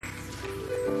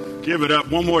Give it up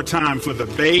one more time for the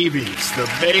babies,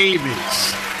 the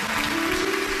babies.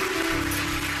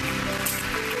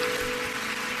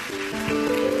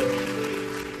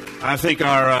 I think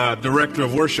our director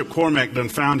of worship, Cormac, done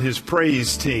found his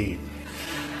praise team.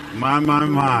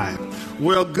 My.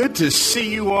 Well, good to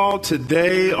see you all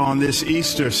today on this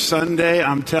Easter Sunday.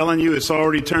 I'm telling you, it's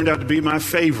already turned out to be my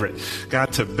favorite.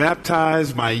 Got to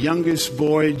baptize my youngest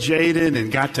boy, Jaden,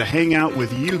 and got to hang out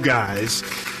with you guys.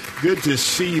 Good to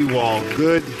see you all.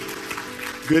 Good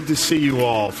to see you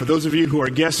all. For those of you who are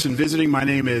guests and visiting, my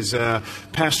name is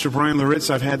Pastor Brian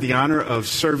Loritz. I've had the honor of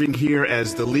serving here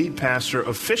as the lead pastor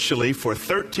officially for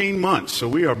 13 months. So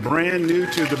we are brand new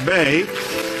to the Bay,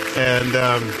 and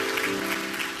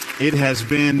it has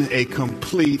been a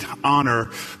complete honor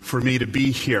for me to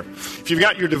be here. If you've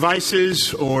got your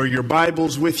devices or your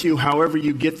Bibles with you, however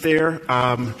you get there,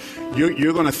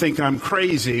 you're going to think I'm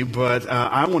crazy, but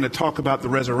I want to talk about the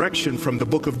resurrection from the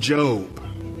book of Job.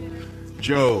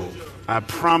 Job. I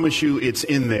promise you it's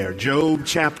in there. Job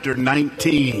chapter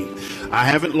 19. I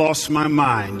haven't lost my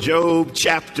mind. Job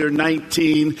chapter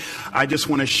 19. I just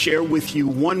want to share with you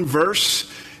one verse,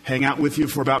 hang out with you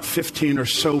for about 15 or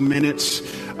so minutes,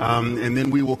 and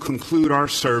then we will conclude our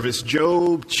service.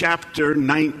 Job chapter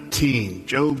 19.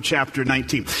 Job chapter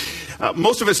 19.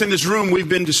 Most of us in this room, we've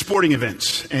been to sporting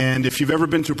events. And if you've ever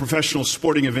been to a professional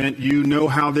sporting event, you know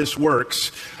how this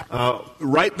works.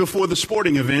 Right before the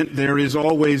sporting event, there is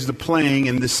always the playing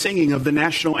and the singing of the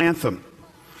national anthem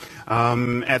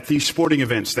at these sporting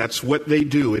events. That's what they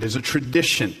do. It is a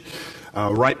tradition.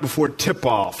 Right before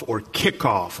tip-off or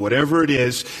kickoff, whatever it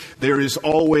is, there is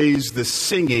always the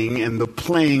singing and the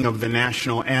playing of the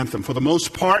national anthem. For the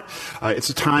most part, it's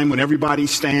a time when everybody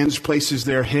stands, places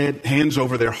their hands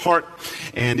over their heart,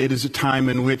 and it is a time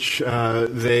in which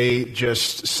they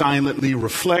just silently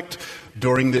reflect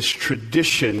during this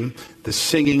tradition, the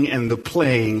singing and the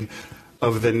playing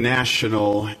of the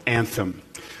national anthem.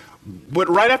 But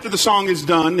right after the song is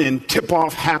done and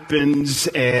tip-off happens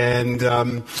and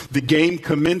the game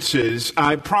commences,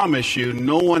 I promise you,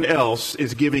 no one else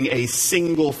is giving a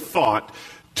single thought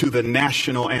to the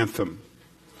national anthem.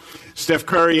 Steph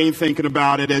Curry ain't thinking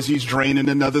about it as he's draining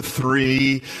another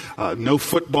three. No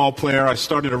football player. I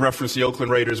started to reference the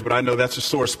Oakland Raiders, but I know that's a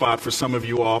sore spot for some of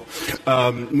you all.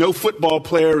 No football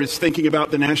player is thinking about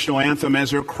the national anthem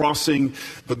as they're crossing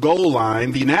the goal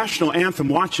line. The national anthem,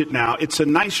 watch it now, it's a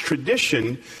nice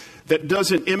tradition that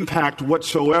doesn't impact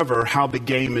whatsoever how the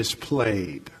game is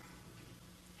played.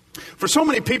 For so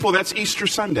many people, that's Easter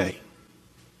Sunday.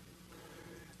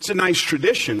 It's a nice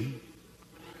tradition.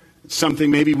 It's something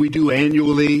maybe we do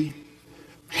annually,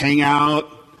 hang out,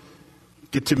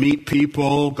 get to meet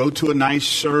people, go to a nice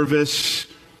service,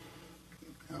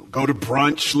 go to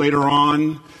brunch later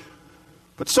on.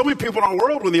 But so many people in our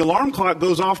world, when the alarm clock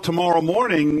goes off tomorrow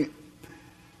morning,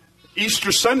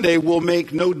 Easter Sunday will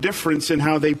make no difference in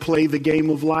how they play the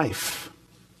game of life.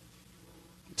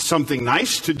 It's something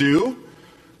nice to do.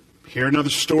 Hear another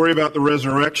story about the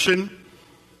resurrection.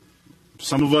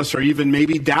 Some of us are even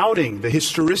maybe doubting the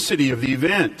historicity of the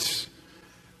event.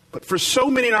 But for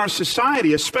so many in our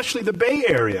society, especially the Bay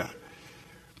Area,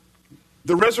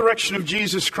 the resurrection of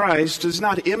Jesus Christ does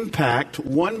not impact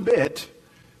one bit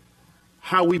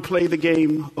how we play the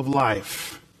game of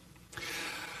life.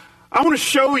 I want to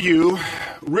show you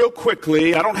real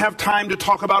quickly, I don't have time to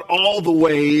talk about all the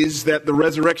ways that the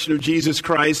resurrection of Jesus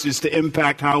Christ is to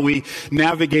impact how we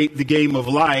navigate the game of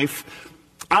life.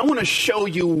 I want to show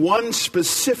you one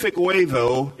specific way,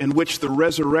 though, in which the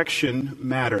resurrection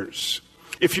matters.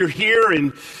 If you're here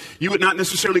and you would not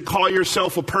necessarily call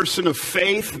yourself a person of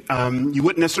faith, you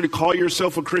wouldn't necessarily call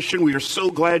yourself a Christian, we are so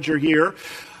glad you're here.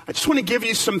 I just want to give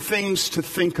you some things to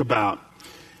think about,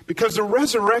 because the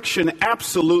resurrection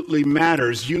absolutely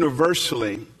matters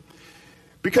universally.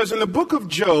 Because in the book of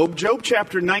Job, Job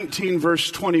chapter 19,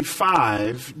 verse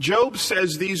 25, Job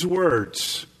says these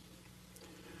words: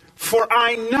 "For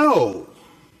I know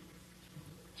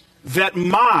that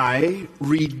my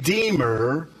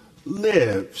Redeemer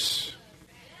lives,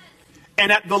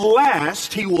 and at the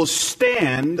last he will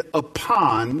stand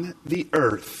upon the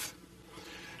earth."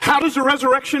 How does the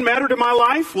resurrection matter to my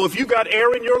life? Well, if you've got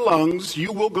air in your lungs,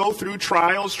 you will go through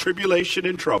trials, tribulation,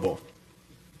 and trouble.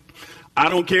 I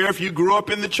don't care if you grew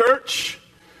up in the church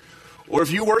or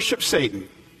if you worship Satan.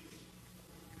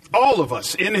 All of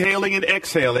us, inhaling and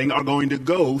exhaling, are going to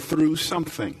go through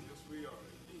something.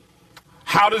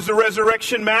 How does the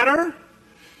resurrection matter?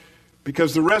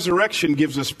 Because the resurrection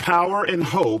gives us power and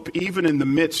hope, even in the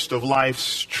midst of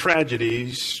life's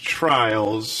tragedies,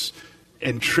 trials,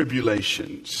 and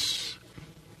tribulations.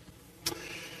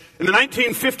 In the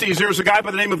 1950s, there was a guy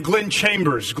by the name of Glenn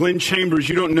Chambers. Glenn Chambers,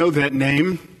 you don't know that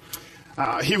name.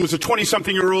 He was a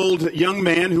 20-something-year-old young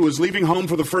man who was leaving home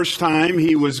for the first time.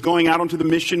 He was going out onto the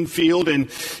mission field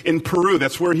in Peru.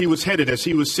 That's where he was headed as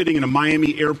he was sitting in a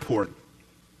Miami airport.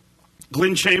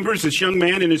 Glenn Chambers, this young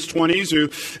man in his 20s who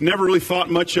never really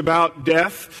thought much about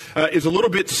death, is a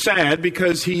little bit sad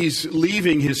because he's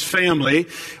leaving his family,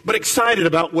 but excited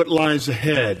about what lies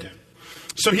ahead.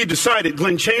 So he decided,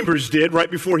 Glenn Chambers did,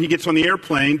 right before he gets on the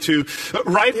airplane, to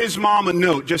write his mom a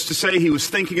note just to say he was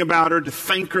thinking about her, to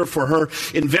thank her for her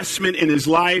investment in his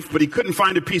life, but he couldn't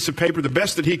find a piece of paper. The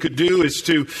best that he could do is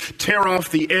to tear off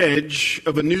the edge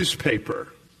of a newspaper,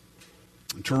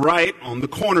 to write on the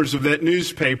corners of that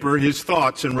newspaper his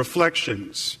thoughts and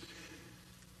reflections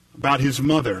about his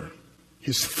mother,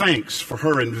 his thanks for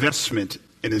her investment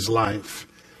in his life.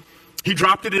 He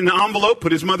dropped it in an envelope,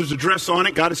 put his mother's address on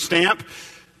it, got a stamp,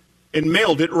 and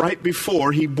mailed it right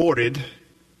before he boarded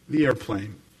the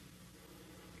airplane.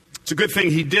 It's a good thing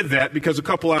he did that because a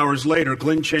couple hours later,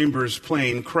 Glenn Chambers'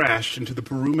 plane crashed into the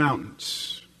Peru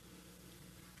Mountains.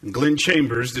 And Glenn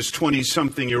Chambers, this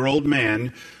 20-something-year-old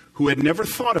man who had never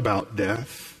thought about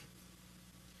death,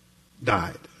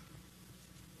 died.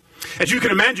 As you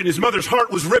can imagine, his mother's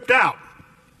heart was ripped out.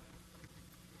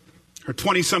 Her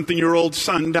 20-something-year-old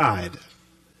son died.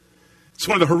 It's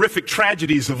one of the horrific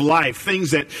tragedies of life, things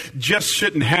that just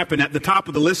shouldn't happen. At the top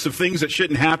of the list of things that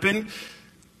shouldn't happen,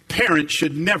 parents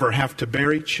should never have to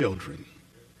bury children.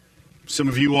 Some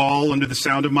of you all, under the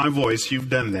sound of my voice, you've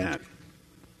done that.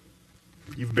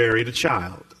 You've buried a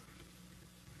child.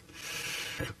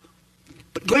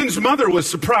 But Glenn's mother was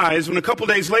surprised when a couple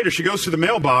days later she goes to the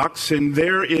mailbox and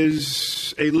there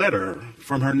is a letter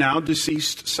from her now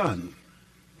deceased son.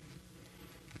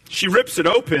 She rips it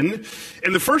open,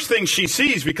 and the first thing she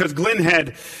sees, because Glenn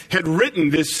had written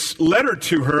this letter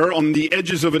to her on the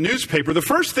edges of a newspaper, the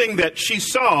first thing that she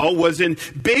saw was in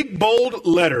big, bold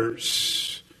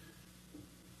letters,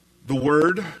 the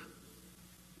word,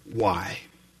 why.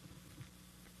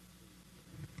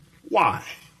 Why?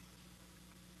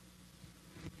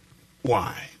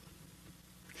 Why?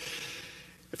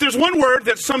 If there's one word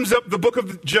that sums up the book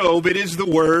of Job, it is the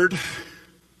word,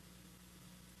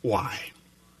 why.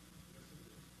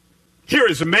 Here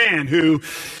is a man who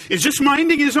is just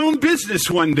minding his own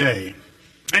business one day,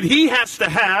 and he has to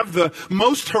have the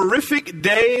most horrific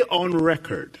day on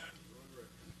record.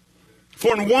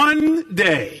 For in one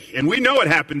day, and we know it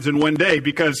happens in one day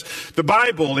because the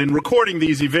Bible, in recording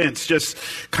these events, just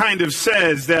kind of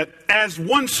says that as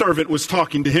one servant was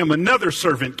talking to him, another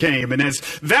servant came, and as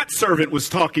that servant was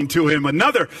talking to him,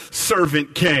 another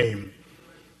servant came.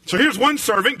 So here's one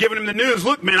servant giving him the news,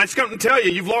 look, man, I just come to tell you,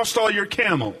 you've lost all your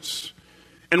camels.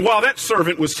 And while that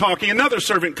servant was talking, another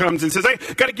servant comes and says, I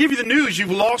got to give you the news,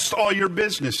 you've lost all your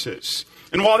businesses.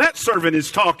 And while that servant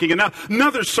is talking,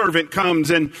 another servant comes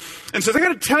and says, I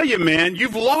got to tell you, man,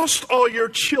 you've lost all your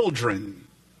children.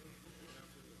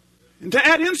 And to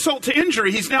add insult to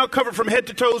injury, he's now covered from head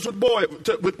to toes with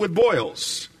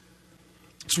boils.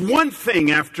 It's one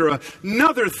thing after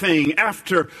another thing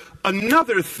after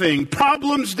another thing.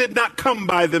 Problems did not come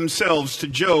by themselves to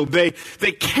Job. They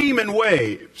came in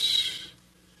waves.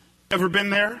 Ever been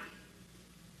there?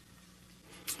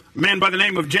 A man by the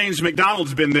name of James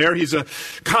MacDonald's been there. He's a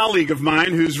colleague of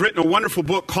mine who's written a wonderful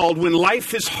book called When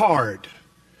Life is Hard.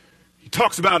 He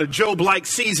talks about a Job-like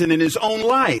season in his own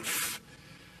life.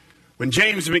 When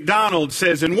James MacDonald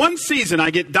says, in one season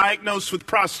I get diagnosed with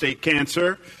prostate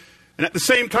cancer, and at the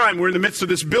same time we're in the midst of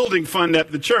this building fund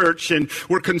at the church, and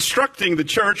we're constructing the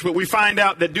church, but we find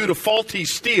out that due to faulty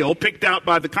steel picked out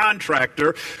by the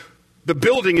contractor, the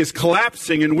building is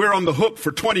collapsing and we're on the hook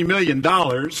for $20 million.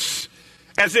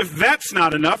 As if that's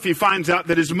not enough, he finds out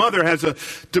that his mother has a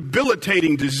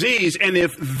debilitating disease. And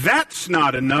if that's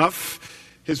not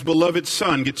enough, his beloved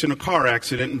son gets in a car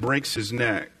accident and breaks his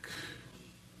neck.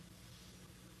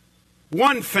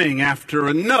 One thing after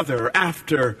another,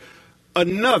 after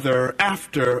another,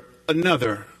 after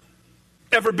another.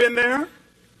 Ever been there?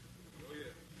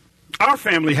 Our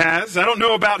family has. I don't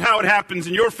know about how it happens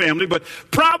in your family, but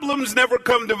problems never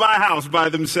come to my house by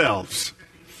themselves.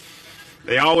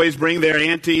 They always bring their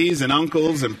aunties and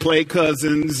uncles and play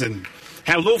cousins and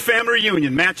have a little family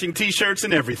reunion, matching T-shirts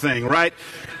and everything, right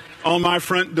on my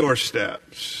front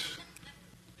doorsteps.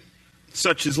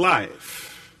 Such is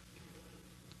life.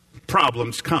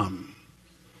 Problems come.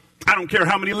 I don't care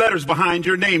how many letters behind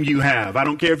your name you have. I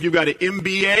don't care if you've got an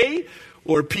MBA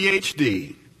or a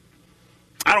PhD.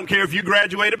 I don't care if you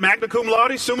graduated magna cum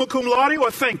laude, summa cum laude, or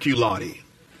thank you laude.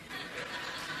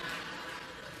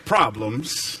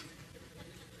 Problems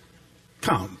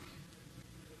come.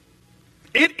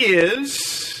 It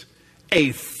is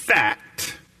a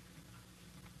fact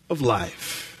of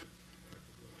life.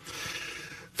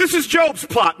 This is Job's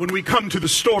plot when we come to the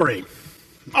story.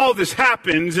 All this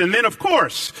happens, and then, of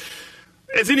course,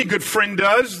 as any good friend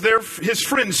does, his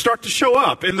friends start to show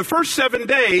up. And the first 7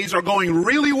 days are going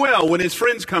really well when his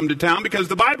friends come to town, because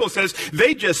the Bible says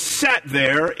they just sat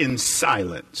there in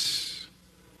silence.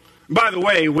 By the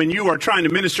way, when you are trying to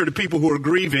minister to people who are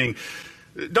grieving,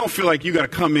 don't feel like you got to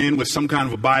come in with some kind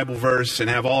of a Bible verse and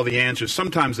have all the answers.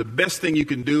 Sometimes the best thing you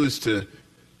can do is to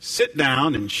sit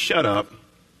down and shut up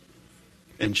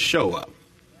and show up.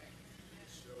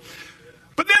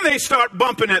 But then they start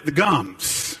bumping at the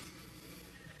gums.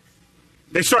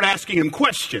 They start asking him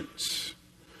questions.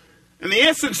 And the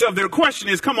essence of their question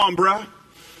is, come on, bruh,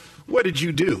 what did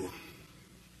you do?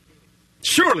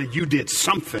 Surely you did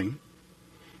something.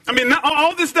 I mean,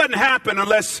 all this doesn't happen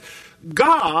unless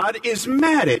God is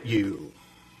mad at you.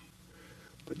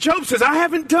 But Job says, I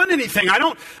haven't done anything. I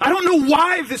don't know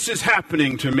why this is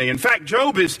happening to me. In fact,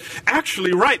 Job is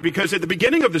actually right, because at the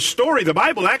beginning of the story, the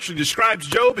Bible actually describes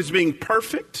Job as being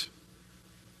perfect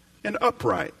and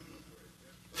upright.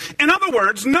 In other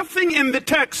words, nothing in the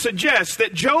text suggests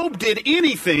that Job did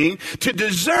anything to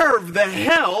deserve the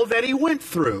hell that he went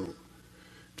through.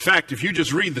 In fact, if you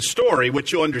just read the story,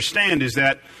 what you'll understand is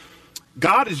that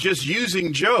God is just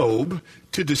using Job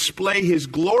to display his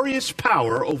glorious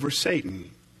power over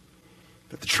Satan.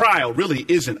 That the trial really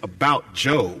isn't about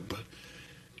Job.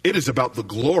 It is about the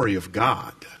glory of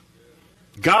God.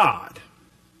 God,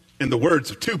 in the words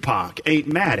of Tupac, ain't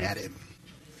mad at him.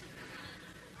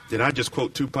 Did I just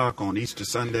quote Tupac on Easter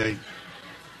Sunday?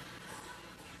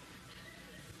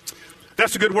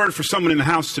 That's a good word for someone in the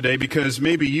house today, because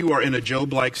maybe you are in a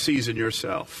Job-like season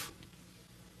yourself.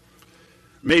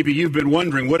 Maybe you've been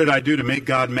wondering, what did I do to make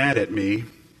God mad at me?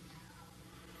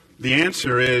 The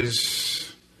answer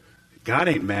is, God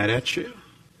ain't mad at you.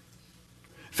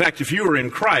 In fact, if you are in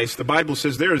Christ, the Bible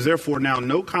says there is therefore now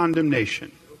no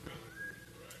condemnation.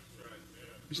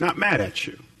 He's not mad at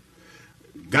you.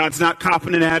 God's not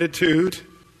copping an attitude.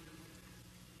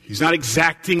 He's not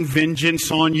exacting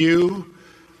vengeance on you.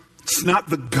 It's not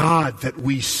the God that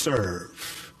we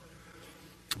serve.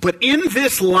 But in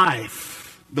this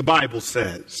life, the Bible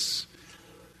says,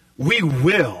 we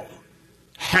will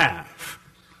have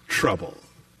trouble.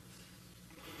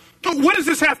 But what does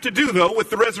this have to do, though, with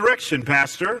the resurrection,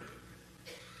 Pastor?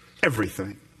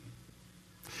 Everything.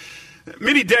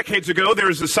 Many decades ago, there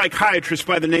was a psychiatrist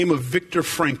by the name of Viktor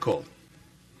Frankl.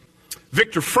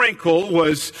 Viktor Frankl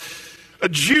was a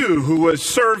Jew who was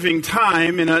serving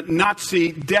time in a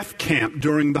Nazi death camp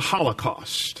during the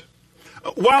Holocaust.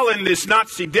 While in this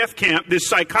Nazi death camp, this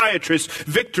psychiatrist,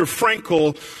 Viktor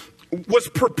Frankl, was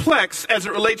perplexed as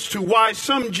it relates to why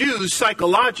some Jews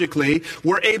psychologically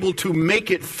were able to make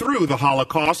it through the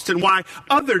Holocaust, and why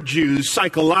other Jews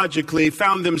psychologically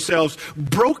found themselves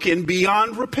broken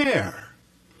beyond repair.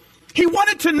 He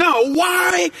wanted to know,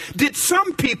 why did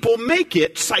some people make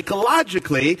it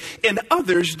psychologically and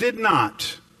others did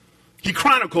not? He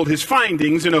chronicled his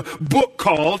findings in a book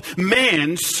called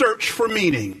Man's Search for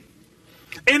Meaning.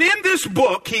 And in this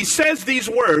book, he says these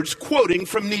words, quoting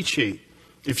from Nietzsche.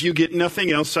 If you get nothing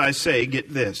else I say,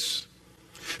 get this.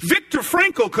 Viktor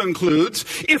Frankl concludes,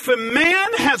 if a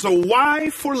man has a why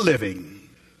for living,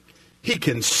 he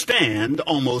can stand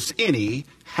almost any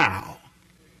how.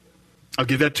 I'll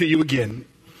give that to you again.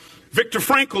 Viktor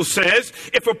Frankl says,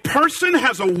 if a person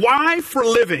has a why for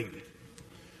living,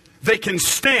 they can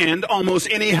stand almost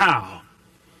anyhow.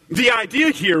 The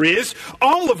idea here is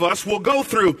all of us will go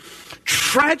through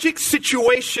tragic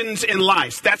situations in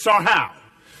life. That's our how.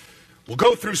 We'll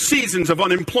go through seasons of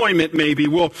unemployment, maybe.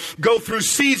 We'll go through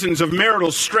seasons of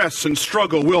marital stress and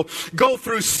struggle. We'll go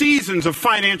through seasons of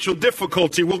financial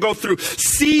difficulty. We'll go through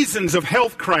seasons of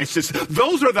health crisis.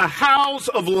 Those are the hows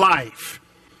of life.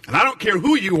 And I don't care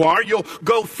who you are, you'll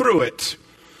go through it.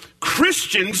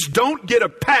 Christians don't get a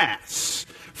pass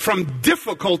from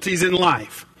difficulties in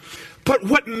life. But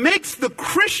what makes the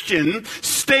Christian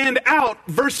stand out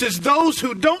versus those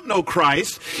who don't know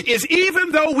Christ is,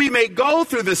 even though we may go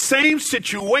through the same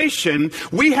situation,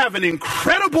 we have an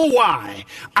incredible why.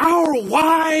 Our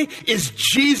why is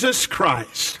Jesus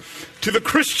Christ. To the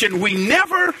Christian, we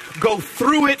never go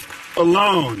through it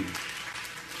alone.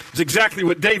 It's exactly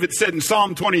what David said in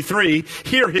Psalm 23.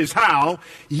 Hear his how.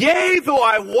 Yea, though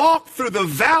I walk through the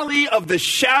valley of the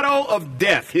shadow of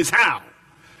death. His how.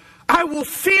 I will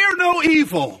fear no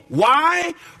evil.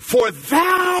 Why? For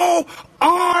thou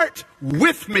art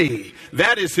with me.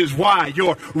 That is his why.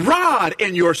 Your rod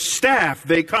and your staff,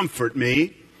 they comfort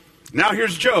me. Now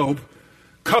here's Job,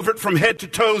 covered from head to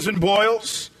toes in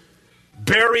boils,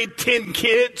 buried 10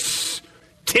 kids,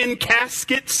 10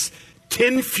 caskets,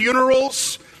 10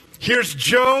 funerals. Here's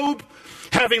Job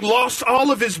having lost all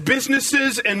of his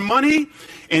businesses and money.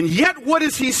 And yet what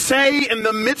does he say in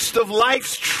the midst of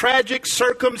life's tragic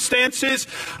circumstances?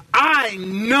 I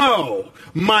know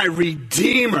my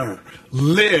Redeemer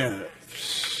lives.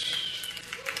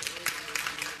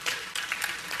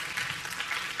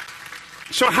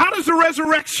 So how does the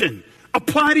resurrection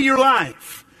apply to your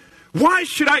life? Why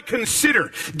should I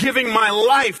consider giving my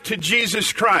life to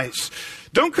Jesus Christ?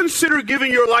 Don't consider giving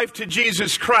your life to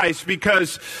Jesus Christ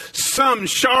because some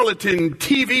charlatan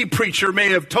TV preacher may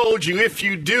have told you if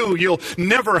you do, you'll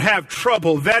never have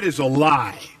trouble. That is a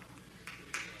lie.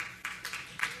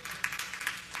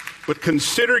 But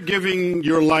consider giving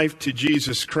your life to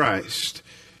Jesus Christ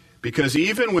because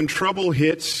even when trouble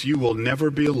hits, you will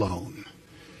never be alone.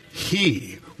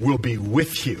 He will be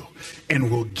with you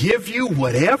and will give you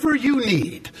whatever you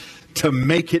need to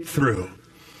make it through.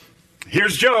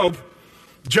 Here's Job.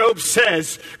 Job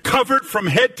says, covered from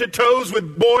head to toes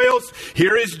with boils.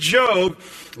 Here is Job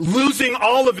losing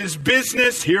all of his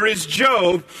business. Here is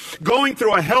Job going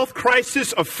through a health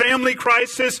crisis, a family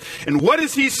crisis. And what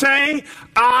does he say?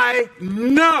 I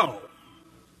know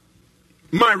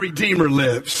my Redeemer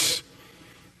lives.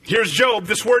 Here's Job.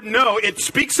 This word know, it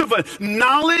speaks of a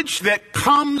knowledge that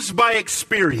comes by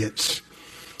experience.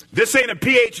 This ain't a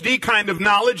PhD kind of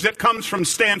knowledge that comes from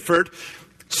Stanford.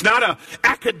 It's not an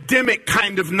academic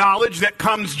kind of knowledge that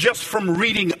comes just from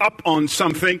reading up on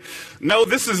something. No,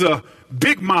 this is a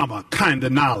Big Mama kind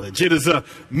of knowledge. It is a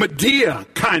Medea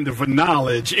kind of a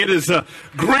knowledge. It is a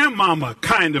grandmama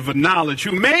kind of a knowledge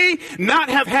who may not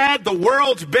have had the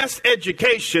world's best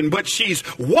education, but she's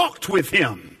walked with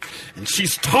him and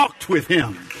she's talked with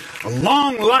him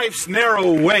along life's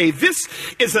narrow way. This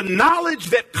is a knowledge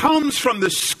that comes from the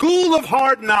school of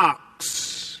hard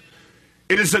knocks.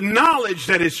 It is a knowledge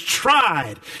that is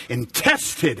tried and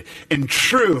tested and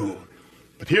true.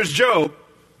 But here's Job.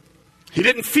 He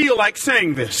didn't feel like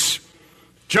saying this.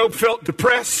 Job felt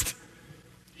depressed.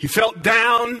 He felt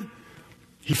down.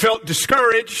 He felt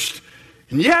discouraged.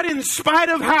 And yet, in spite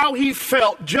of how he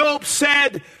felt, Job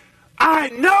said, I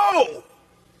know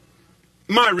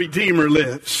my Redeemer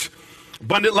lives.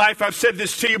 Abundant Life, I've said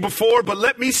this to you before, but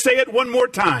let me say it one more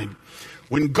time.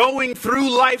 When going through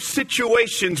life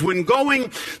situations, when going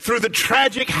through the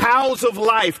tragic hows of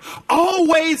life,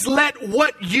 always let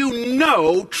what you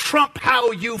know trump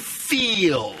how you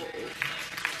feel.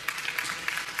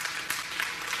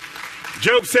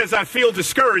 Job says, I feel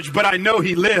discouraged, but I know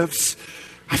he lives.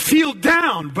 I feel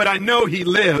down, but I know he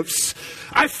lives.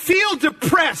 I feel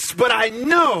depressed, but I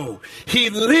know he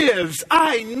lives.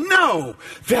 I know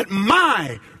that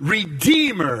my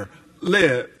Redeemer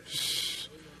lives.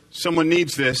 Someone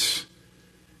needs this.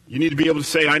 You need to be able to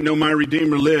say, I know my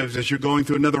Redeemer lives as you're going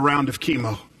through another round of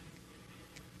chemo.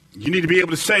 You need to be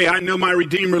able to say, I know my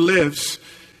Redeemer lives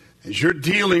as you're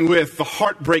dealing with the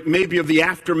heartbreak maybe of the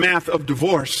aftermath of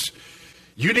divorce.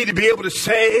 You need to be able to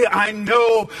say, I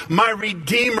know my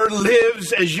Redeemer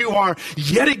lives as you are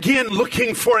yet again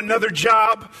looking for another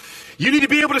job. You need to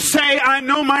be able to say, I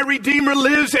know my Redeemer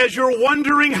lives as you're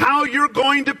wondering how you're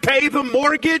going to pay the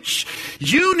mortgage.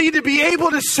 You need to be able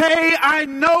to say, I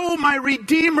know my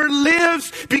Redeemer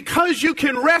lives, because you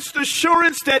can rest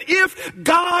assurance that if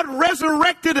God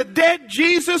resurrected a dead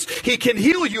Jesus, he can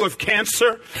heal you of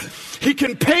cancer. He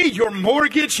can pay your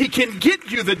mortgage. He can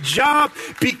get you the job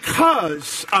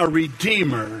because our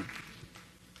Redeemer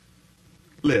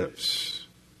lives.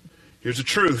 Here's the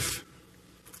truth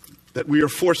that we are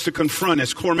forced to confront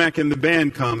as Cormac and the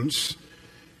band comes.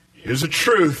 Here's a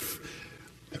truth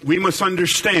that we must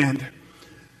understand,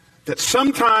 that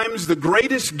sometimes the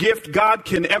greatest gift God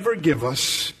can ever give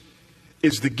us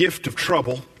is the gift of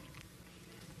trouble.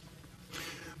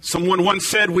 Someone once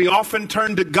said, we often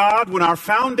turn to God when our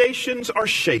foundations are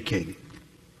shaking,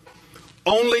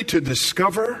 only to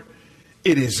discover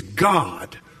it is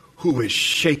God who is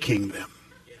shaking them.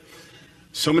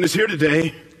 Someone is here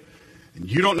today, and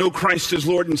you don't know Christ as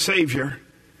Lord and Savior,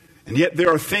 and yet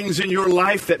there are things in your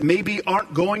life that maybe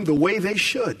aren't going the way they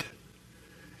should.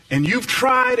 And you've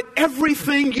tried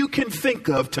everything you can think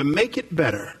of to make it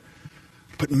better,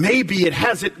 but maybe it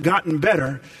hasn't gotten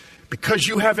better because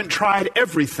you haven't tried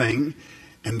everything,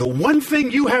 and the one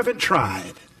thing you haven't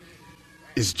tried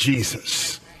is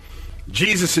Jesus.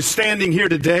 Jesus is standing here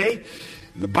today.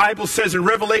 The Bible says in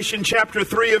Revelation chapter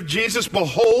 3 of Jesus,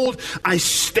 behold, I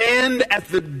stand at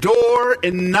the door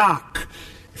and knock.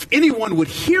 If anyone would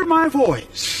hear my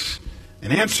voice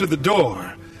and answer the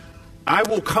door, I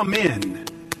will come in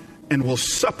and will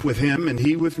sup with him and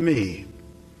he with me.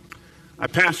 I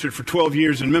pastored for 12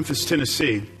 years in Memphis,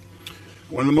 Tennessee.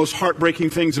 One of the most heartbreaking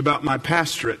things about my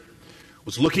pastorate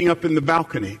was looking up in the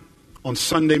balcony on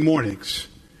Sunday mornings.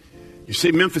 You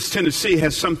see, Memphis, Tennessee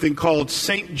has something called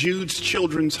St. Jude's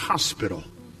Children's Hospital.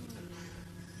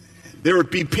 There would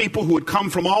be people who would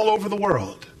come from all over the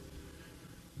world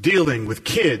dealing with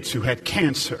kids who had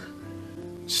cancer,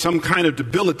 some kind of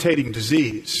debilitating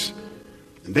disease.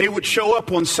 And they would show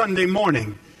up on Sunday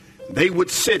morning. They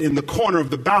would sit in the corner of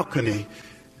the balcony.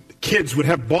 The kids would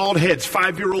have bald heads,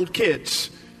 5-year-old kids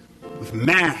with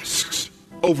masks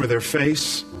over their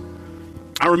face.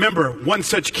 I remember one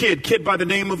such kid by the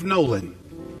name of Nolan.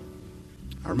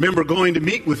 I remember going to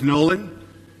meet with Nolan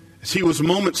as he was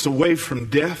moments away from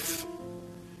death.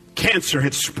 Cancer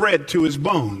had spread to his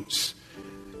bones.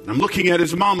 And I'm looking at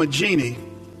his mama, Jeannie.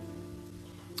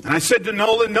 And I said to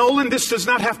Nolan, this does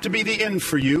not have to be the end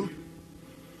for you.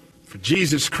 For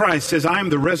Jesus Christ says, I am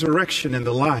the resurrection and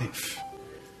the life.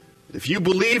 If you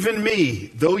believe in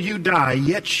me, though you die,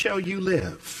 yet shall you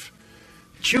live.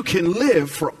 But you can live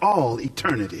for all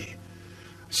eternity.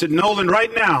 I said, Nolan,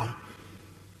 right now,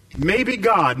 maybe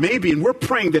God, and we're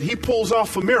praying that he pulls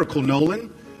off a miracle,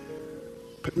 Nolan.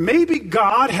 But maybe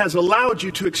God has allowed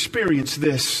you to experience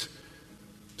this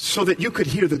so that you could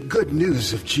hear the good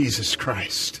news of Jesus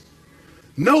Christ.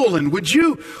 Nolan, would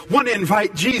you want to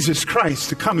invite Jesus Christ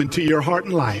to come into your heart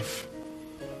and life?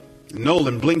 And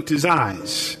Nolan blinked his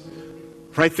eyes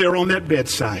right there on that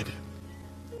bedside.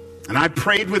 And I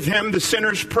prayed with him the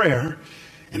sinner's prayer.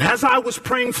 And as I was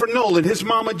praying for Nolan, his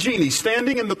mama Jeannie,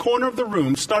 standing in the corner of the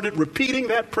room, started repeating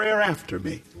that prayer after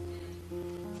me.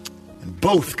 And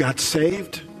both got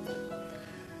saved.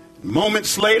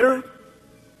 Moments later,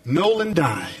 Nolan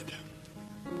died.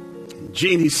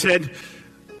 Jeannie said,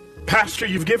 Pastor,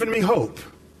 you've given me hope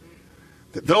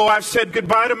that though I've said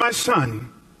goodbye to my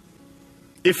son,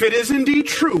 if it is indeed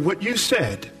true what you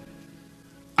said,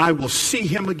 I will see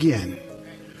him again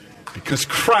because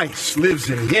Christ lives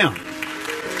in him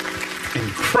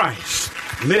and Christ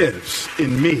lives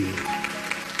in me.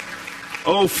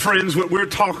 Oh, friends, what we're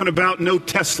talking about, no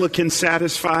Tesla can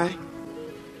satisfy.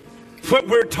 What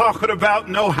we're talking about,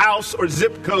 no house or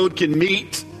zip code can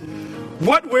meet.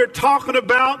 What we're talking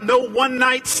about, no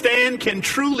one-night stand can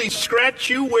truly scratch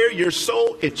you where your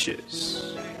soul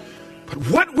itches. But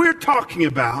what we're talking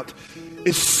about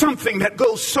is something that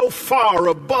goes so far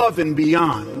above and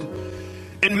beyond.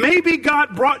 And maybe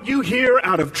God brought you here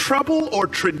out of trouble or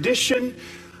tradition.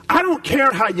 I don't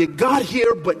care how you got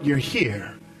here, but you're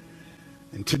here.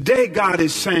 And today God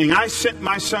is saying, I sent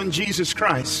my son Jesus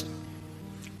Christ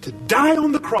to die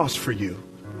on the cross for you.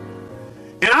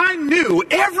 And I knew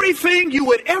everything you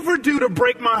would ever do to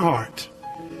break my heart.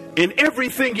 And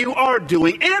everything you are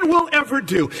doing and will ever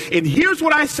do. And here's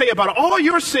what I say about all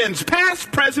your sins,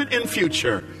 past, present, and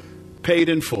future, paid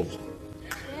in full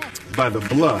by the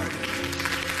blood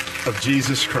of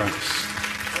Jesus Christ.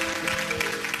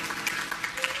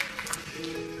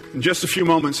 In just a few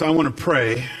moments, I want to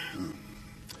pray.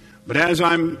 But as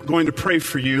I'm going to pray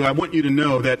for you, I want you to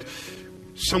know that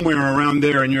somewhere around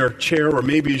there in your chair, or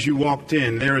maybe as you walked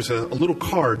in, there is a little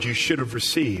card you should have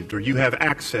received or you have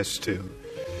access to.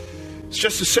 It's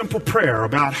just a simple prayer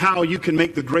about how you can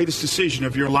make the greatest decision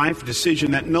of your life, a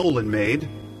decision that Nolan made,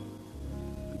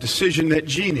 a decision that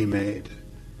Jeannie made.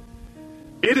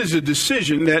 It is a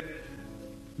decision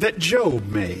that Job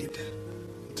made,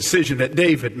 a decision that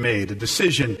David made, a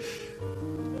decision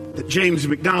that James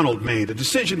McDonald made, a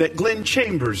decision that Glenn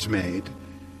Chambers made.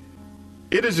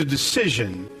 It is a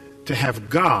decision to have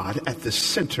God at the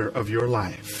center of your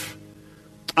life.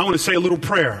 I want to say a little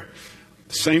prayer.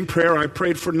 The same prayer I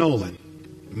prayed for Nolan,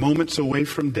 moments away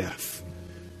from death.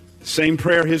 The same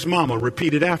prayer his mama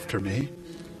repeated after me.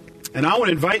 And I want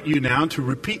to invite you now to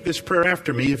repeat this prayer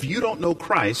after me if you don't know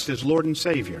Christ as Lord and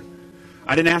Savior.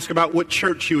 I didn't ask about what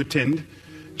church you attend.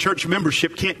 Church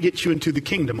membership can't get you into the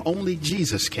kingdom. Only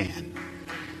Jesus can.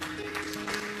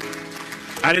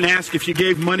 I didn't ask if you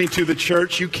gave money to the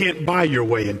church. You can't buy your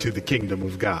way into the kingdom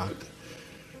of God.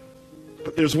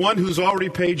 But there's one who's already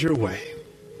paid your way.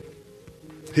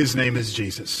 His name is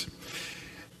Jesus.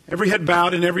 Every head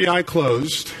bowed and every eye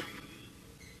closed.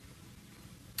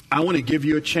 I want to give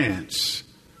you a chance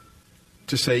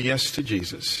to say yes to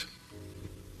Jesus.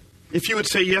 If you would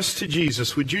say yes to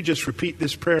Jesus, would you just repeat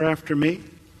this prayer after me?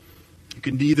 You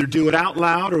can either do it out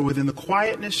loud or within the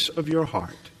quietness of your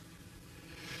heart.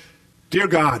 Dear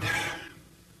God,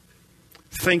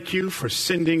 thank you for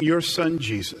sending your son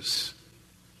Jesus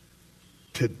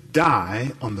to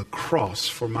die on the cross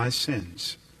for my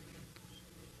sins.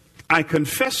 I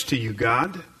confess to you,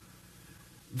 God,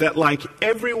 that like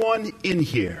everyone in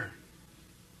here,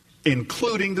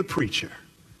 including the preacher.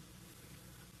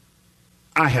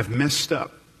 I have messed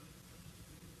up.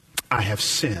 I have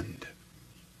sinned.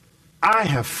 I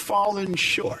have fallen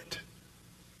short.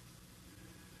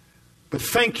 But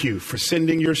thank you for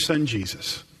sending your son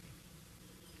Jesus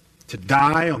to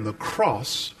die on the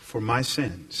cross for my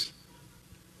sins.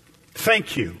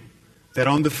 Thank you that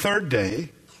on the third day,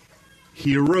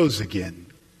 he arose again,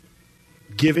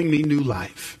 giving me new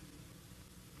life.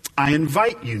 I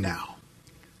invite you now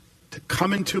to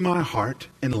come into my heart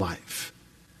and life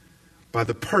by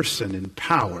the person and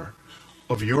power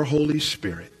of your Holy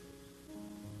Spirit.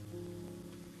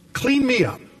 Clean me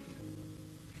up.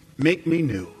 Make me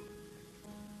new.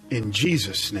 In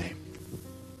Jesus' name,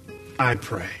 I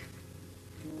pray.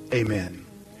 Amen.